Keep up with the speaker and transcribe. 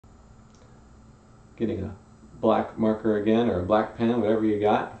getting a black marker again, or a black pen, whatever you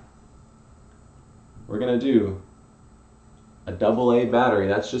got. We're going to do a AA battery.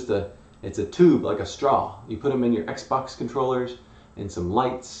 That's just it's a tube like a straw. You put them in your Xbox controllers, and some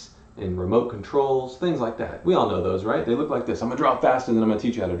lights, and remote controls, things like that. We all know those, right? They look like this. I'm going to draw it fast, and then I'm going to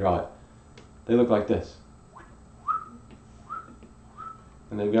teach you how to draw it. They look like this.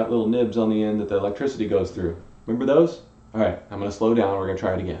 And they've got little nibs on the end that the electricity goes through. Remember those? All right, I'm going to slow down. We're going to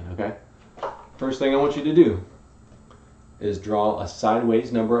try it again, okay? First thing I want you to do is draw a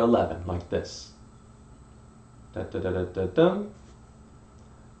sideways number 11, like this. Da-da-da-da-da-dum.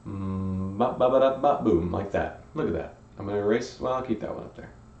 Ba-ba-ba-da-ba, boom, like that. Look at that. I'm going to erase, well, I'll keep that one up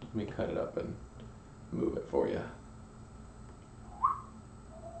there. Let me cut it up and move it for you.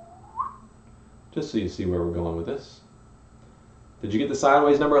 Just so you see where we're going with this. Did you get the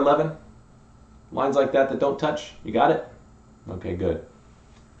sideways number 11? Lines like that don't touch? You got it? Okay, good.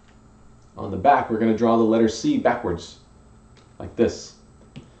 On the back, we're going to draw the letter C backwards, like this.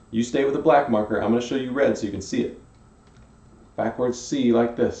 You stay with the black marker. I'm going to show you red so you can see it. Backwards C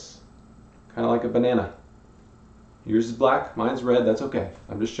like this, kind of like a banana. Yours is black, mine's red, that's okay.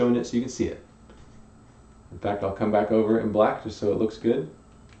 I'm just showing it so you can see it. In fact, I'll come back over in black just so it looks good.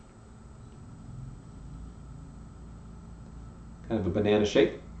 Kind of a banana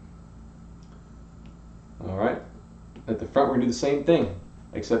shape. All right. At the front, we're going to do the same thing,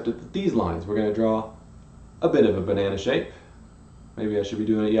 except at these lines, we're going to draw a bit of a banana shape. Maybe I should be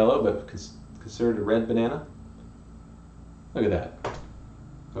doing it yellow, but consider it a red banana. Look at that.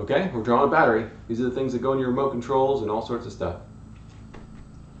 Okay, we're drawing a battery. These are the things that go in your remote controls and all sorts of stuff.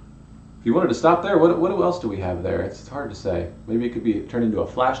 If you wanted to stop there, what else do we have there? It's hard to say. Maybe it could be turned into a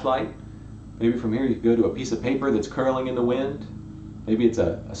flashlight. Maybe from here you could go to a piece of paper that's curling in the wind. Maybe it's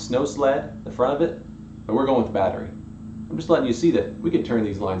a snow sled, the front of it. But we're going with battery. I'm just letting you see that we can turn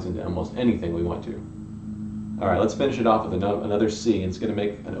these lines into almost anything we want to. All right, let's finish it off with another C, and it's going to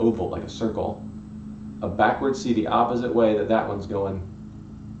make an oval, like a circle. A backward C the opposite way that one's going.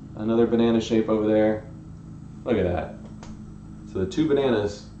 Another banana shape over there. Look at that. So the two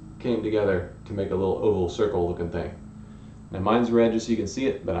bananas came together to make a little oval circle looking thing. Now mine's red just so you can see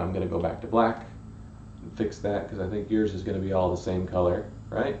it, but I'm going to go back to black and fix that because I think yours is going to be all the same color,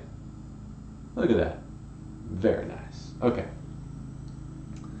 right? Look at that. Very nice. Okay.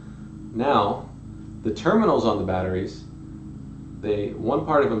 Now, the terminals on the batteries, one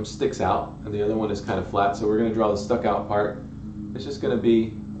part of them sticks out and the other one is kind of flat, so we're going to draw the stuck out part. It's just going to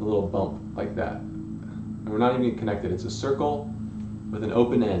be a little bump like that. And we're not even connected. It's a circle with an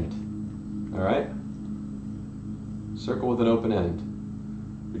open end. All right? Circle with an open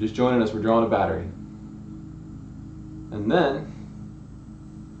end. You're just joining us, we're drawing a battery. And then,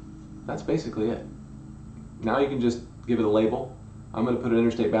 that's basically it. Now you can just give it a label. I'm going to put an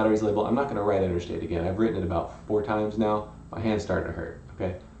Interstate Batteries label. I'm not going to write Interstate again. I've written it about 4 times now. My hand's starting to hurt,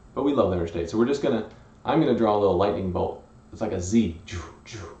 okay? But we love Interstate. So we're just going to, I'm going to draw a little lightning bolt. It's like a Z.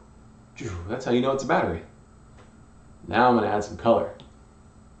 That's how you know it's a battery. Now I'm going to add some color.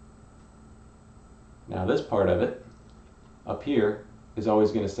 Now this part of it, up here, is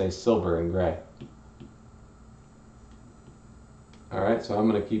always going to say silver and gray. Alright, so I'm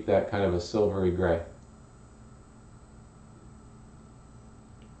going to keep that kind of a silvery gray.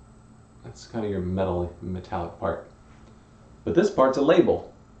 That's kind of your metallic part. But this part's a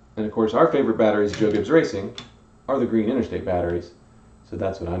label. And of course our favorite batteries, Joe Gibbs Racing, are the green Interstate batteries. So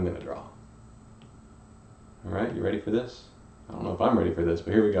that's what I'm going to draw. Alright, you ready for this? I don't know if I'm ready for this,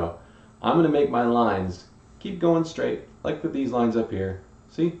 but here we go. I'm going to make my lines keep going straight, like with these lines up here.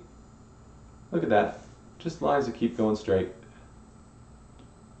 See? Look at that. Just lines that keep going straight.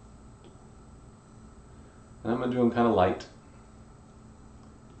 And I'm going to do them kind of light.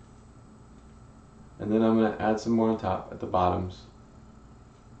 And then I'm going to add some more on top at the bottoms.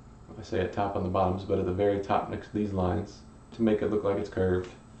 I say at top on the bottoms, but at the very top next to these lines to make it look like it's curved.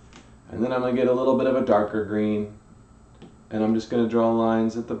 And then I'm going to get a little bit of a darker green. And I'm just going to draw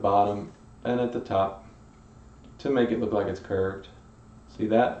lines at the bottom and at the top to make it look like it's curved. See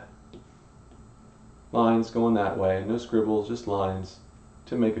that? Lines going that way, no scribbles, just lines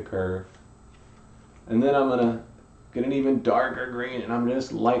to make a curve. And then I'm going to get an even darker green, and I'm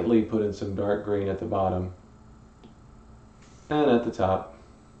just lightly putting some dark green at the bottom and at the top.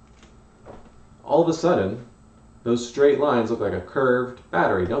 All of a sudden, those straight lines look like a curved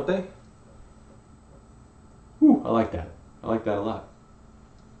battery, don't they? Whew, I like that. I like that a lot.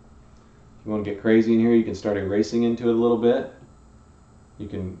 If you want to get crazy in here, you can start erasing into it a little bit. You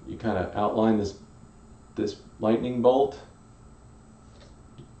kind of outline this lightning bolt.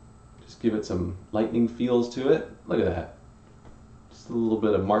 Just give it some lightning feels to it. Look at that. Just a little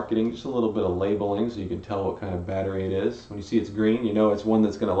bit of marketing, just a little bit of labeling so you can tell what kind of battery it is. When you see it's green, you know it's one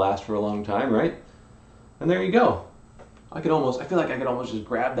that's going to last for a long time, right? And there you go. I feel like I could almost just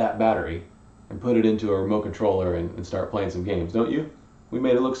grab that battery and put it into a remote controller and start playing some games, don't you? We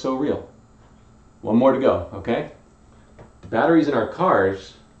made it look so real. One more to go, okay? The batteries in our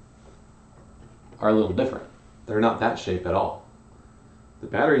cars are a little different. They're not that shape at all. The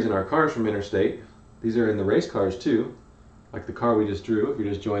batteries in our cars from Interstate, these are in the race cars too, like the car we just drew. If you're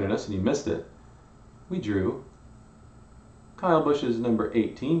just joining us and you missed it, we drew Kyle Busch's number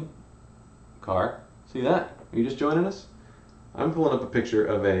 18 car. See that? Are you just joining us? I'm pulling up a picture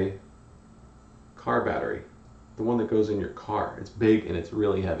of a car battery, the one that goes in your car. It's big and it's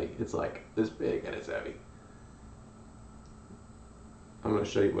really heavy. It's like this big and it's heavy. I'm going to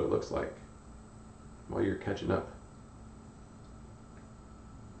show you what it looks like while you're catching up.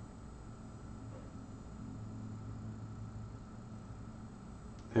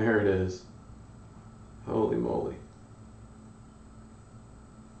 There it is. Holy moly.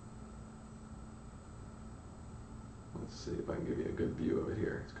 Let's see if I can give you a good view of it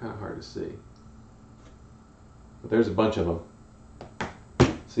here. It's kind of hard to see. But there's a bunch of them.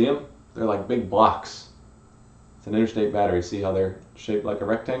 See them? They're like big blocks. It's an Interstate Battery. See how they're shaped like a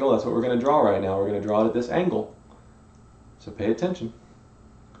rectangle? That's what we're going to draw right now. We're going to draw it at this angle. So pay attention.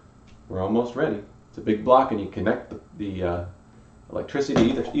 We're almost ready. It's a big block and you connect the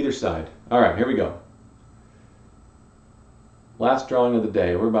electricity to either side. Alright, here we go. Last drawing of the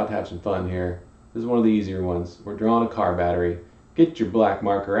day. We're about to have some fun here. This is one of the easier ones. We're drawing a car battery. Get your black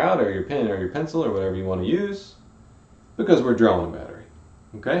marker out, or your pen, or your pencil, or whatever you want to use, because we're drawing a battery.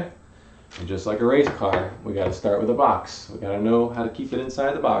 Okay? And just like a race car, we got to start with a box. We got to know how to keep it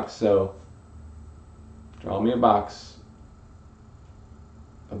inside the box. So, draw me a box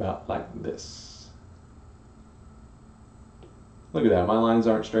about like this. Look at that. My lines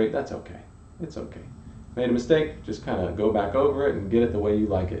aren't straight. That's okay. It's okay. Made a mistake, just kind of go back over it and get it the way you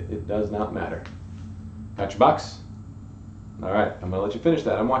like it. It does not matter. Got your box? All right, I'm going to let you finish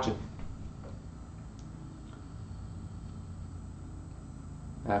that. I'm watching.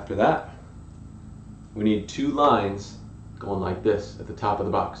 After that, we need two lines going like this at the top of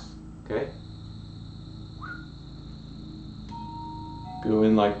the box. Okay? Go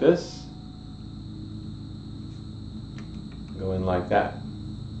in like this. Go in like that.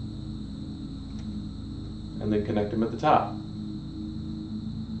 And then connect them at the top.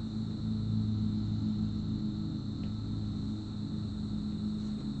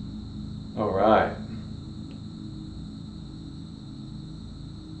 All right.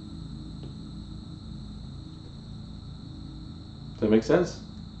 Does that make sense?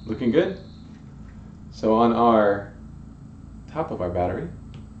 Looking good? So on our top of our battery,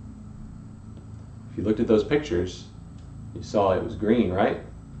 if you looked at those pictures, you saw it was green, right?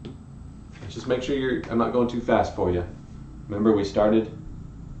 Just make sure I'm not going too fast for you. Remember we started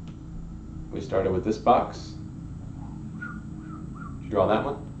with this box. Did you draw that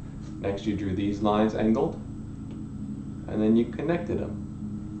one? Next you drew these lines angled, and then you connected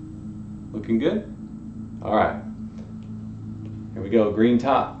them. Looking good? All right. Here we go, green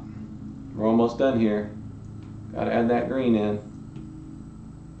top. We're almost done here. Got to add that green in.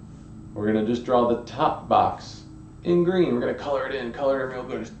 We're gonna just draw the top box in green. We're gonna color it in real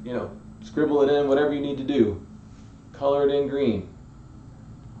good. You know, scribble it in, whatever you need to do. Color it in green.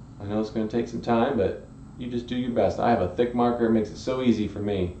 I know it's going to take some time, but you just do your best. I have a thick marker. It makes it so easy for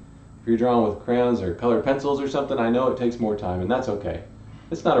me. If you're drawing with crayons or colored pencils or something, I know it takes more time, and that's okay.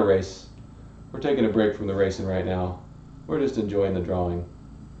 It's not a race. We're taking a break from the racing right now. We're just enjoying the drawing.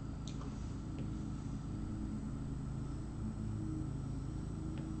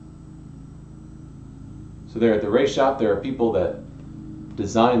 So there at the race shop, there are people that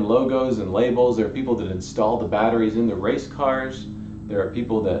design logos and labels. There are people that install the batteries in the race cars. There are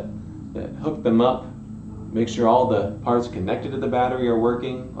people that hook them up, make sure all the parts connected to the battery are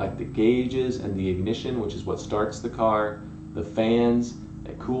working, like the gauges and the ignition, which is what starts the car, the fans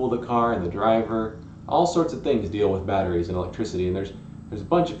that cool the car and the driver. All sorts of things deal with batteries and electricity, and there's a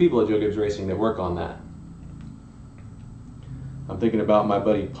bunch of people at Joe Gibbs Racing that work on that. I'm thinking about my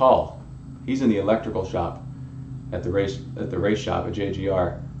buddy Paul. He's in the electrical shop at the race shop at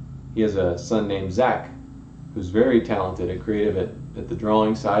JGR. He has a son named Zach who's very talented and creative at the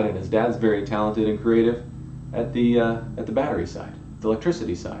drawing side, and his dad's very talented and creative at the battery side, the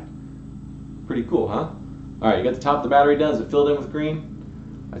electricity side. Pretty cool, huh? All right, you got the top of the battery done. Is it filled in with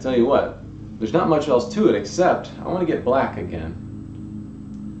green? I tell you what, there's not much else to it except I want to get black again,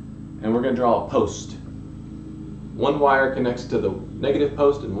 and we're going to draw a post. One wire connects to the negative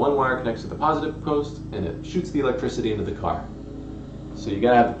post and one wire connects to the positive post, and it shoots the electricity into the car. So you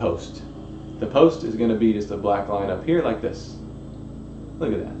gotta have the post. The post is gonna be just a black line up here like this.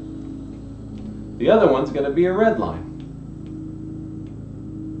 Look at that. The other one's gonna be a red line.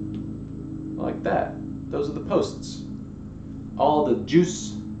 Like that. Those are the posts. All the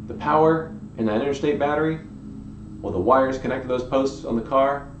juice, the power in that interstate battery, well, the wires connect to those posts on the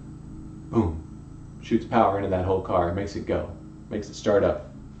car, boom, shoots power into that whole car, makes it go, makes it start up,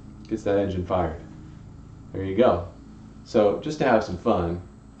 gets that engine fired. There you go. So just to have some fun,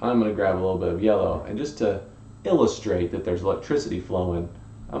 I'm going to grab a little bit of yellow, and just to illustrate that there's electricity flowing,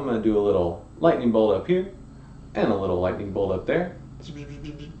 I'm going to do a little lightning bolt up here and a little lightning bolt up there.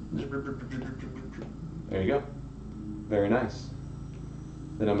 There you go. Very nice.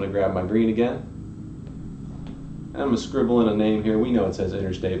 Then I'm going to grab my green again. And I'm going to scribble in a name here. We know it says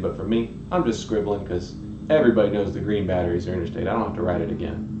Interstate, but for me, I'm just scribbling because everybody knows the green batteries are Interstate. I don't have to write it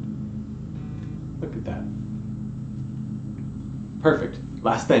again. Look at that. Perfect.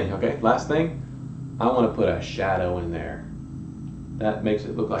 Last thing, okay? Last thing, I want to put a shadow in there. That makes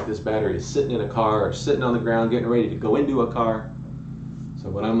it look like this battery is sitting in a car or sitting on the ground getting ready to go into a car. So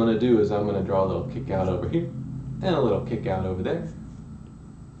what I'm going to do is I'm going to draw a little kick out over here and a little kick out over there.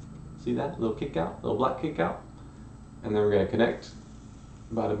 See that? Little kick out, little black kick out. And then we're going to connect.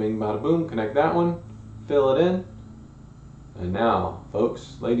 Bada bing, bada boom. Connect that one. Fill it in. And now,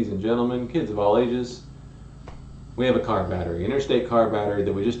 folks, ladies and gentlemen, kids of all ages, we have a car battery, interstate car battery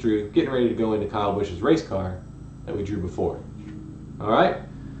that we just drew, getting ready to go into Kyle Busch's race car that we drew before. All right?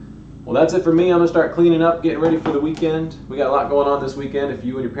 Well, that's it for me. I'm going to start cleaning up, getting ready for the weekend. We got a lot going on this weekend. If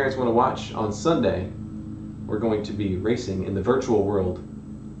you and your parents want to watch on Sunday, we're going to be racing in the virtual world.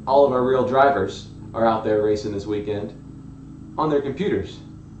 All of our real drivers are out there racing this weekend on their computers.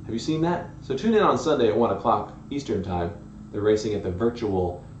 Have you seen that? So tune in on Sunday at 1 o'clock Eastern Time. They're racing at the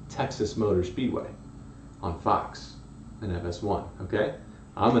virtual Texas Motor Speedway on Fox and FS1, okay?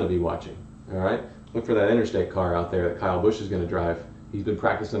 I'm going to be watching, all right? Look for that interstate car out there that Kyle Busch is going to drive. He's been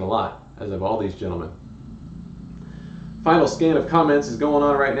practicing a lot, as have all these gentlemen. Final scan of comments is going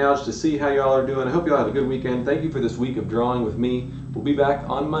on right now just to see how y'all are doing. I hope y'all have a good weekend. Thank you for this week of drawing with me. We'll be back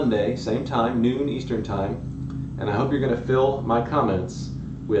on Monday, same time, noon Eastern Time. And I hope you're going to fill my comments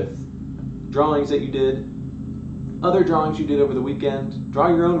with drawings that you did, other drawings you did over the weekend. Draw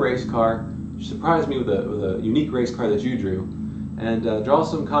your own race car. Surprise me with a unique race car that you drew. And draw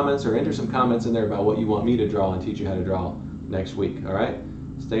some comments or enter some comments in there about what you want me to draw and teach you how to draw next week, all right?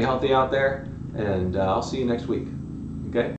 Stay healthy out there, and I'll see you next week.